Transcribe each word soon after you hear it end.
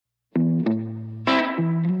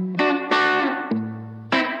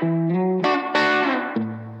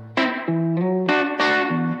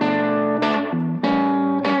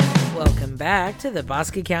back to the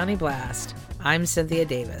Bosque County Blast. I'm Cynthia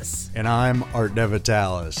Davis. And I'm Art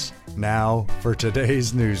Devitalis. Now for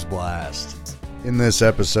today's News Blast. In this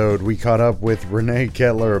episode, we caught up with Renee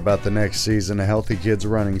Kettler about the next season of Healthy Kids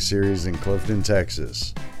Running Series in Clifton,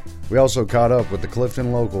 Texas. We also caught up with the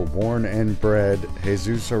Clifton local born and bred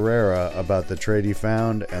Jesus Herrera about the trade he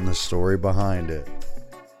found and the story behind it.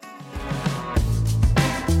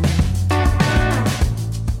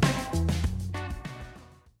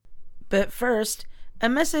 But first, a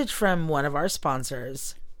message from one of our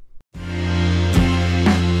sponsors.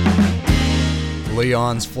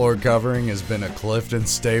 Leon's Floor Covering has been a Clifton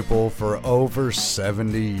staple for over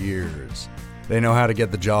 70 years. They know how to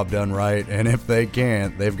get the job done right, and if they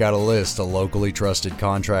can't, they've got a list of locally trusted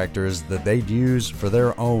contractors that they'd use for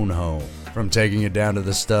their own home. From taking it down to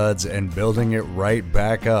the studs and building it right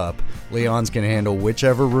back up, Leon's can handle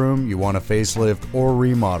whichever room you want a facelift or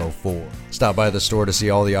remodel for. Stop by the store to see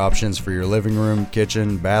all the options for your living room,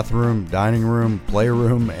 kitchen, bathroom, dining room,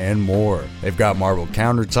 playroom, and more. They've got marble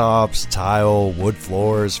countertops, tile, wood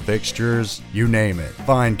floors, fixtures, you name it.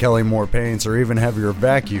 Find Kelly Moore Paints or even have your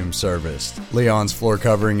vacuum serviced. Leon's Floor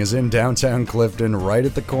Covering is in downtown Clifton, right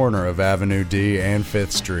at the corner of Avenue D and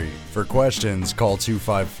 5th Street. For questions, call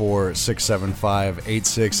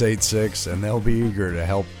 254-675-8686 and they'll be eager to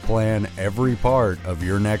help plan every part of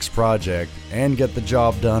your next project and get the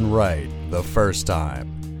job done right the first time.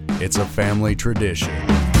 It's a family tradition.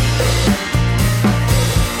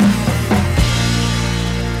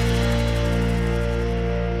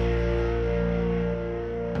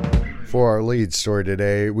 For our lead story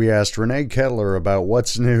today, we asked Renee Kettler about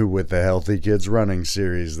what's new with the Healthy Kids Running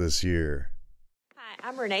Series this year.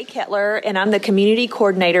 I'm Renee Kettler, and I'm the Community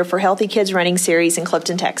Coordinator for Healthy Kids Running Series in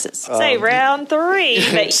Clifton, Texas. Say round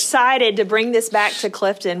 3, but excited to bring this back to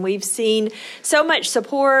Clifton. We've seen so much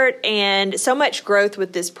support and so much growth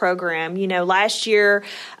with this program. You know, last year,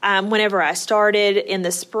 whenever I started in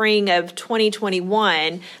the spring of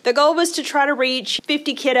 2021, the goal was to try to reach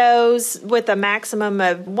 50 kiddos with a maximum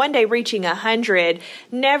of one day reaching 100.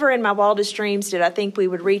 Never in my wildest dreams did I think we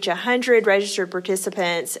would reach 100 registered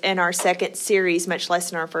participants in our second series, much less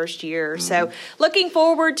in our first year. So looking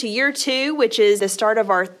forward to year 2, which is the start of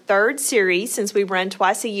our third series since we run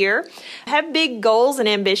twice a year. I have big goals and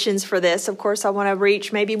ambitions for this. Of course, I want to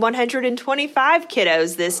reach maybe 125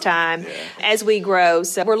 kiddos this time as we grow.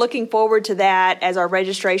 So we're looking forward to that as our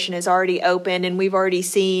registration is already open and we've already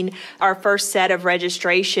seen our first set of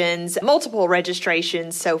registrations, multiple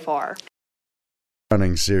registrations so far.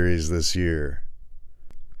 Running series this year.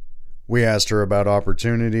 We asked her about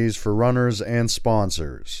opportunities for runners and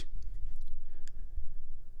sponsors.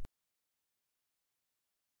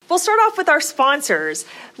 We'll start off with our sponsors.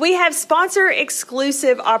 We have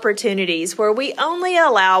sponsor-exclusive opportunities where we only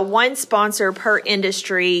allow one sponsor per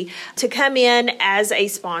industry to come in as a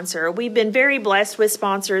sponsor. We've been very blessed with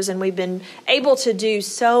sponsors, and we've been able to do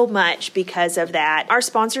so much because of that. Our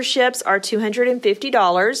sponsorships are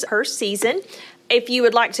 $250 per season. If you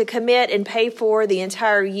would like to commit and pay for the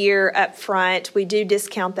entire year up front, we do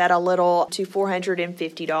discount that a little to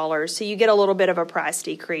 $450. So you get a little bit of a price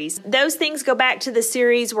decrease. Those things go back to the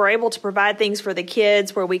series. We're able to provide things for the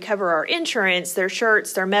kids where we cover our insurance, their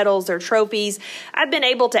shirts, their medals, their trophies. I've been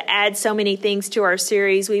able to add so many things to our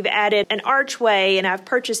series. We've added an archway and I've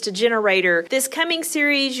purchased a generator. This coming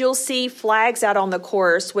series, you'll see flags out on the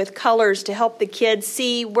course with colors to help the kids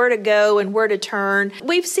see where to go and where to turn.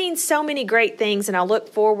 We've seen so many great things, and I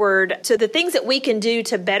look forward to the things that we can do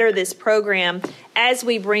to better this program as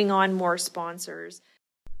we bring on more sponsors.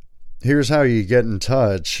 Here's how you get in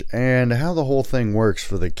touch and how the whole thing works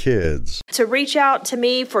for the kids. To reach out to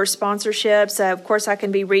me for sponsorships, of course, I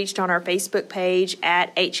can be reached on our Facebook page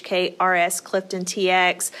at HKRS Clifton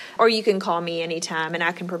TX, or you can call me anytime and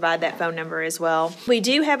I can provide that phone number as well. We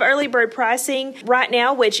do have early bird pricing right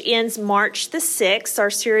now, which ends March the 6th. Our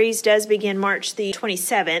series does begin March the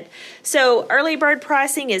 27th. So early bird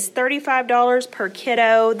pricing is $35 per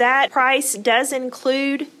kiddo. That price does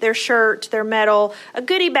include their shirt, their medal, a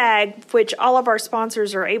goodie bag, which all of our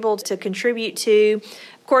sponsors are able to contribute to.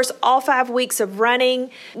 Of course, all 5 weeks of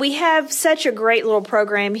running. We have such a great little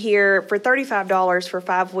program here for $35 for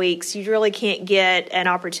 5 weeks. You really can't get an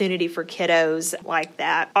opportunity for kiddos like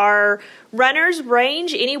that. Our runners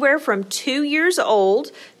range anywhere from 2 years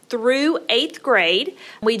old through 8th grade.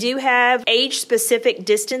 We do have age-specific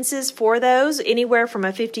distances for those, anywhere from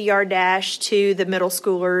a 50-yard dash to the middle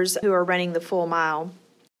schoolers who are running the full mile.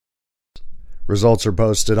 Results are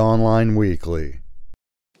posted online weekly.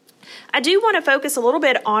 I do want to focus a little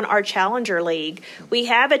bit on our Challenger League. We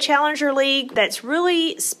have a Challenger League that's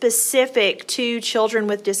really specific to children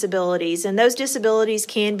with disabilities, and those disabilities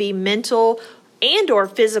can be mental and or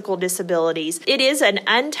physical disabilities. It is an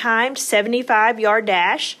untimed 75-yard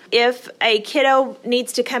dash. If a kiddo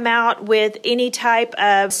needs to come out with any type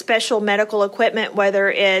of special medical equipment, whether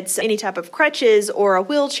it's any type of crutches or a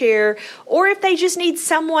wheelchair, or if they just need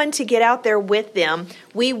someone to get out there with them,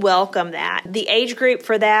 we welcome that. The age group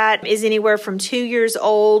for that is anywhere from 2 years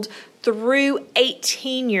old through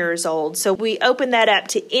 18 years old. So we open that up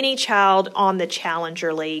to any child on the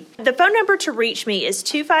Challenger League. The phone number to reach me is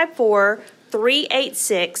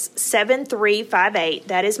 254-386-7358.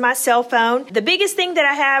 That is my cell phone. The biggest thing that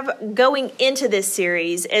I have going into this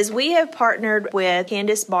series is we have partnered with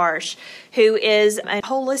Candace Barsh, who is a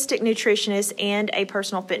holistic nutritionist and a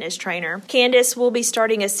personal fitness trainer. Candace will be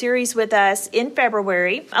starting a series with us in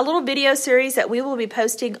February, a little video series that we will be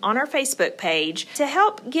posting on our Facebook page to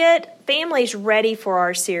help get families ready for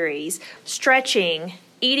our series. Stretching,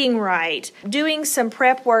 eating right, doing some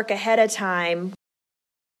prep work ahead of time.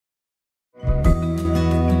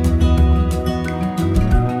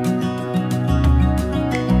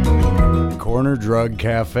 Corner Drug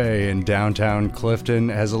Cafe in downtown Clifton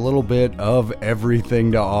has a little bit of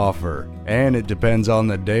everything to offer, and it depends on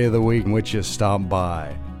the day of the week in which you stop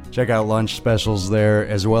by. Check out lunch specials there,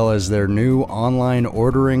 as well as their new online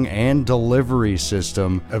ordering and delivery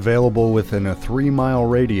system available within a 3-mile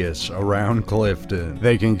radius around Clifton.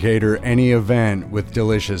 They can cater any event with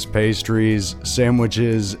delicious pastries,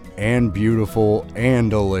 sandwiches, and beautiful and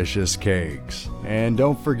delicious cakes. And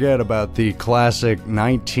don't forget about the classic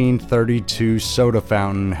 1932 soda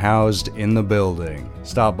fountain housed in the building.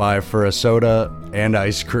 Stop by for a soda and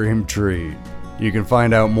ice cream treat. You can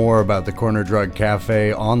find out more about the Corner Drug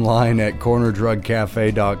Cafe online at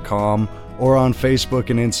cornerdrugcafe.com or on Facebook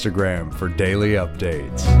and Instagram for daily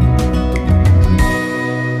updates.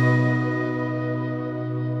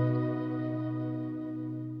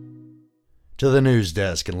 To the news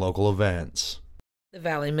desk and local events. The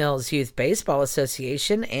Valley Mills Youth Baseball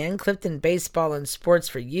Association and Clifton Baseball and Sports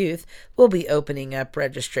for Youth will be opening up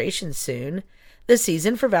registration soon. The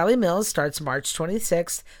season for Valley Mills starts March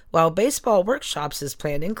 26th, while Baseball Workshops is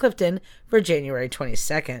planned in Clifton for January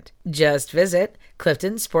 22nd. Just visit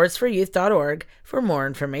cliftonsportsforyouth.org for more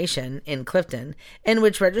information in Clifton, in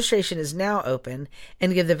which registration is now open,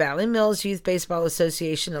 and give the Valley Mills Youth Baseball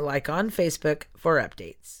Association a like on Facebook for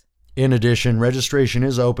updates. In addition, registration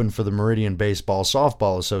is open for the Meridian Baseball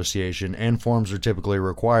Softball Association, and forms are typically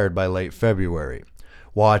required by late February.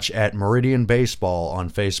 Watch at Meridian Baseball on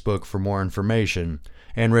Facebook for more information,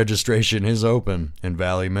 and registration is open in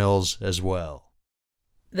Valley Mills as well.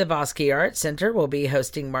 The Bosque Art Center will be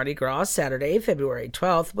hosting Mardi Gras Saturday, February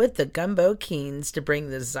 12th with the Gumbo Keens to bring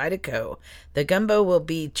the Zydeco. The gumbo will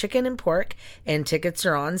be chicken and pork, and tickets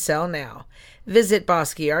are on sale now. Visit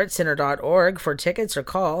bosqueartcenter.org for tickets or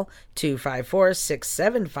call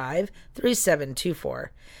 254-675-3724.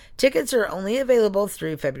 Tickets are only available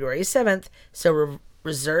through February 7th, so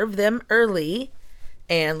reserve them early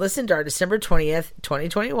and listen to our December 20th,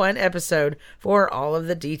 2021 episode for all of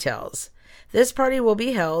the details. This party will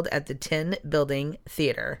be held at the 10 Building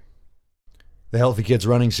Theater. The Healthy Kids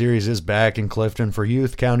Running Series is back in Clifton for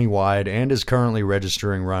youth countywide and is currently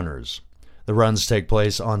registering runners. The runs take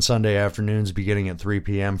place on Sunday afternoons beginning at 3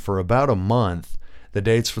 p.m. for about a month. The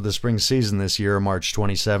dates for the spring season this year are March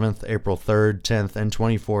 27th, April 3rd, 10th, and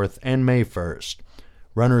 24th, and May 1st.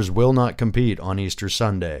 Runners will not compete on Easter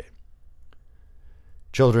Sunday.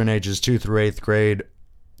 Children ages 2 through 8th grade,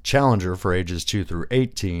 Challenger for ages 2 through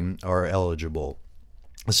 18 are eligible.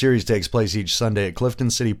 The series takes place each Sunday at Clifton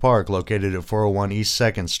City Park, located at 401 East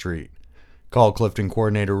 2nd Street. Call Clifton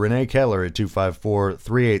Coordinator Renee Keller at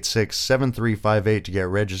 254-386-7358 to get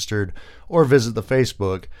registered, or visit the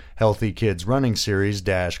Facebook Healthy Kids Running Series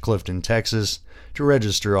Clifton, Texas to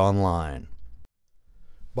register online.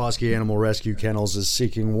 Bosque Animal Rescue Kennels is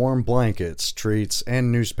seeking warm blankets, treats,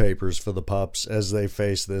 and newspapers for the pups as they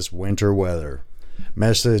face this winter weather.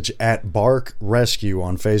 Message at Bark Rescue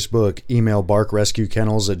on Facebook, email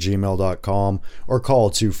barkrescuekennels@gmail.com, or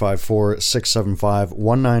call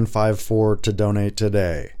 254-675-1954 to donate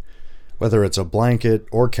today. Whether it's a blanket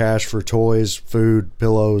or cash for toys, food,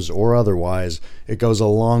 pillows, or otherwise, it goes a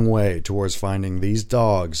long way towards finding these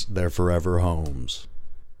dogs their forever homes.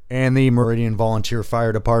 And the Meridian Volunteer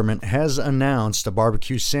Fire Department has announced a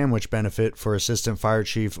barbecue sandwich benefit for Assistant Fire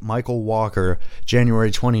Chief Michael Walker,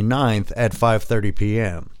 January 29th at 5:30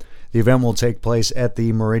 p.m. The event will take place at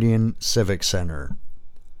the Meridian Civic Center.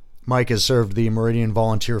 Mike has served the Meridian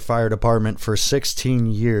Volunteer Fire Department for 16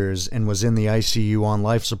 years and was in the ICU on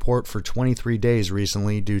life support for 23 days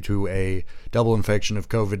recently due to a double infection of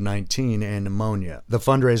COVID-19 and pneumonia. The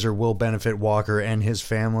fundraiser will benefit Walker and his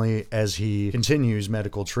family as he continues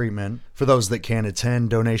medical treatment. For those that can't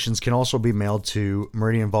attend, donations can also be mailed to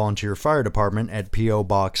Meridian Volunteer Fire Department at P.O.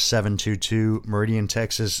 Box 722, Meridian,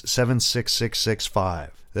 Texas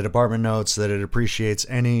 76665. The department notes that it appreciates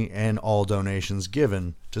any and all donations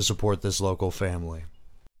given to support this local family.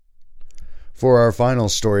 For our final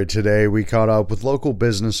story today, we caught up with local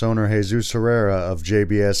business owner Jesus Herrera of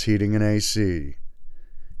JBS Heating and AC.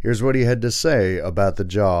 Here's what he had to say about the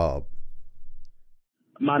job.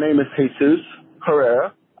 My name is Jesus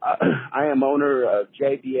Herrera. I am owner of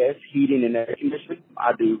JBS Heating and Air Conditioning.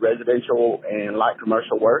 I do residential and light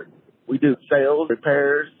commercial work. We do sales,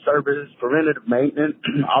 repairs, service, preventative maintenance,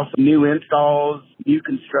 also new installs, new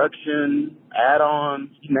construction, add-ons,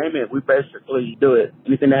 you name it. We basically do it,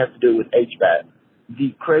 anything that has to do with HVAC.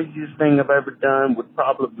 The craziest thing I've ever done would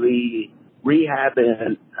probably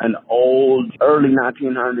rehabbing an old, early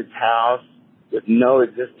 1900s house with no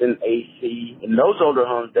existing AC. In those older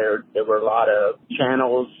homes, there were a lot of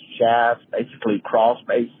channels, shafts, basically crawl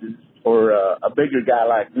spaces. For a bigger guy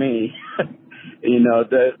like me,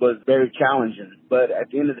 that was very challenging. But at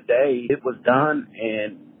the end of the day, it was done,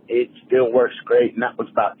 and it still works great. And that was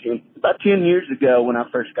about 10 years ago when I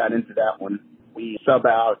first got into that one. We sub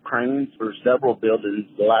out cranes for several buildings.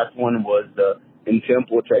 The last one was in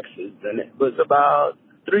Temple, Texas, and it was about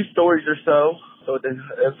 3 stories or so. So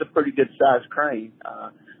it's a pretty good-sized crane.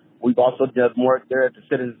 We've also done work there at the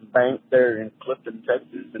Citizens Bank there in Clifton,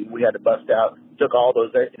 Texas, and we had to bust out, took all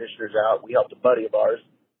those air conditioners out. We helped a buddy of ours.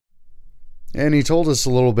 And he told us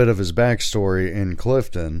a little bit of his backstory in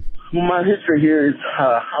Clifton. Well, my history here is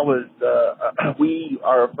we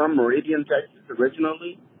are from Meridian, Texas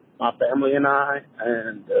originally, my family and I,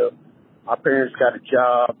 and my parents got a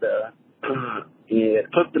job in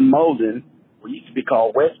Clifton Molding. We used to be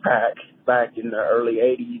called Westpac back in the early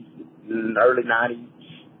 80s and early 90s.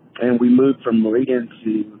 And we moved from Meridian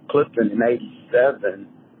to Clifton in 87.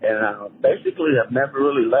 And basically I've never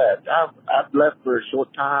really left. I've left for a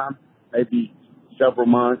short time, maybe several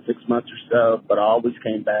months, 6 months or so, but I always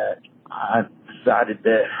came back. I decided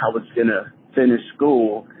that I was going to finish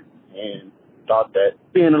school and thought that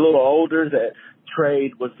being a little older, that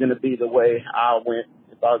trade was going to be the way I went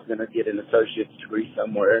if I was going to get an associate's degree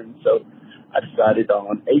somewhere. And so I decided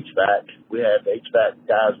on HVAC. We had HVAC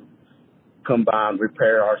guys come by and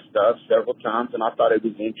repair our stuff several times, and I thought it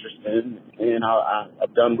was interesting, and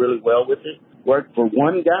I've done really well with it. Worked for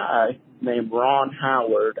one guy named Ron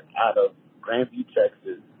Howard out of Grandview,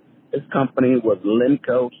 Texas. His company was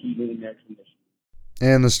Limco Heating and Air Conditioning.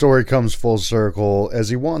 And the story comes full circle as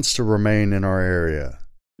he wants to remain in our area.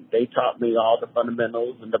 They taught me all the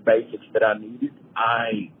fundamentals and the basics that I needed.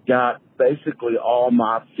 I got basically all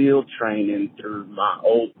my field training through my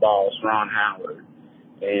old boss, Ron Howard.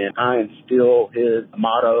 And I instill his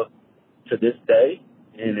motto to this day,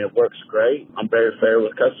 and it works great. I'm very fair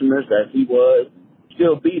with customers, as he was.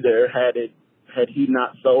 Still be there had he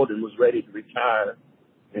not sold and was ready to retire.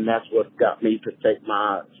 And that's what got me to take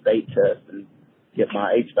my state test and get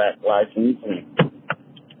my HVAC license.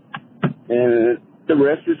 And the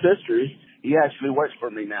rest is history. He actually works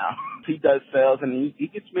for me now. He does sales, and he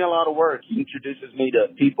gets me a lot of work. He introduces me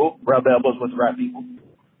to people, rub elbows with the right people.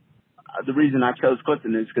 The reason I chose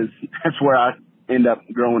Clifton is because that's where I end up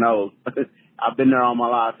growing old. I've been there all my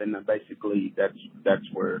life, and basically that's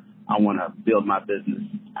where I want to build my business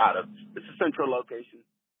out of. It's a central location.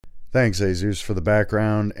 Thanks, Jesus, for the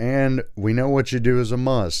background, and we know what you do is a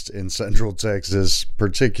must in Central Texas,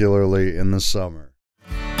 particularly in the summer.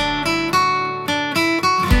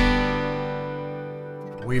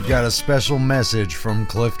 We've got a special message from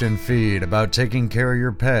Clifton Feed about taking care of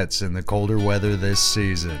your pets in the colder weather this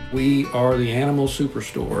season. We are the animal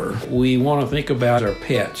superstore. We want to think about our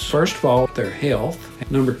pets. First of all, their health.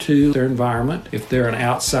 Number 2, their environment. If they're an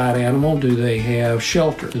outside animal, do they have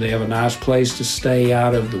shelter? Do they have a nice place to stay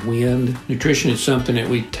out of the wind? Nutrition is something that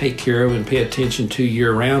we take care of and pay attention to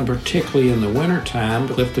year-round, particularly in the wintertime.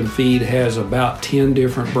 Clifton Feed has about 10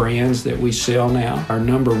 different brands that we sell now. Our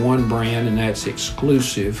number 1 brand, and that's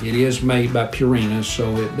Exclusive. It is made by Purina,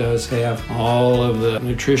 so it does have all of the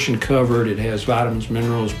nutrition covered. It has vitamins,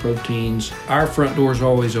 minerals, proteins. Our front door is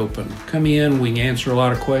always open. Come in, we can answer a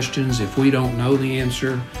lot of questions. If we don't know the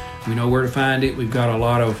answer, We know where to find it. We've got a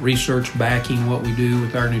lot of research backing what we do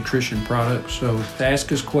with our nutrition products. So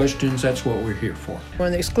ask us questions. That's what we're here for.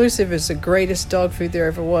 Well, the Exclusive is the greatest dog food there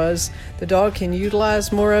ever was. The dog can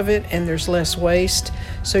utilize more of it, and there's less waste,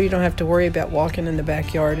 so you don't have to worry about walking in the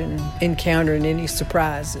backyard and encountering any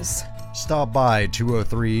surprises. Stop by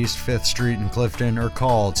 203 East 5th Street in Clifton or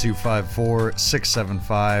call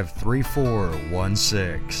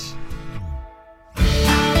 254-675-3416.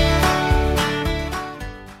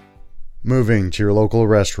 Moving to your local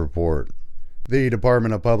arrest report. The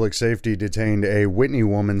Department of Public Safety detained a Whitney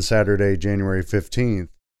woman Saturday, January 15th.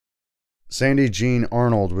 Sandy Jean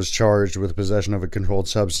Arnold was charged with possession of a controlled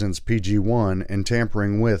substance, PG1, and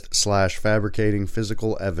tampering with/fabricating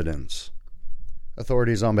physical evidence.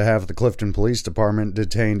 Authorities on behalf of the Clifton Police Department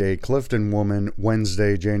detained a Clifton woman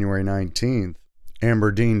Wednesday, January 19th.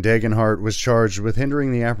 Amber Dean Dagenhart was charged with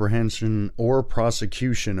hindering the apprehension or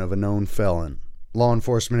prosecution of a known felon. Law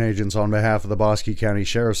enforcement agents on behalf of the Bosque County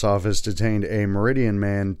Sheriff's Office detained a Meridian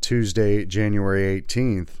man Tuesday, January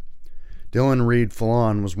 18th. Dylan Reed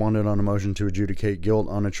Fallon was wanted on a motion to adjudicate guilt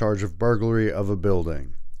on a charge of burglary of a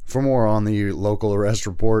building. For more on the local arrest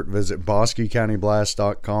report, visit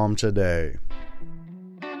BosqueCountyBlast.com today.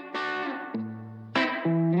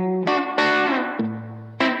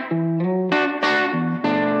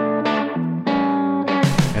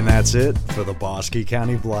 And that's it for the Bosque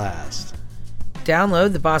County Blast.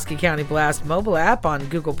 Download the Bosque County Blast mobile app on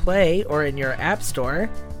Google Play or in your app store.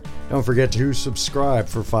 Don't forget to subscribe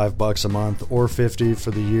for $5 a month or $50 for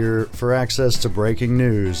the year for access to breaking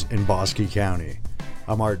news in Bosque County.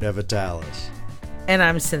 I'm Art DeVitalis. And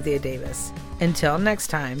I'm Cynthia Davis. Until next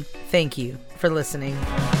time, thank you for listening.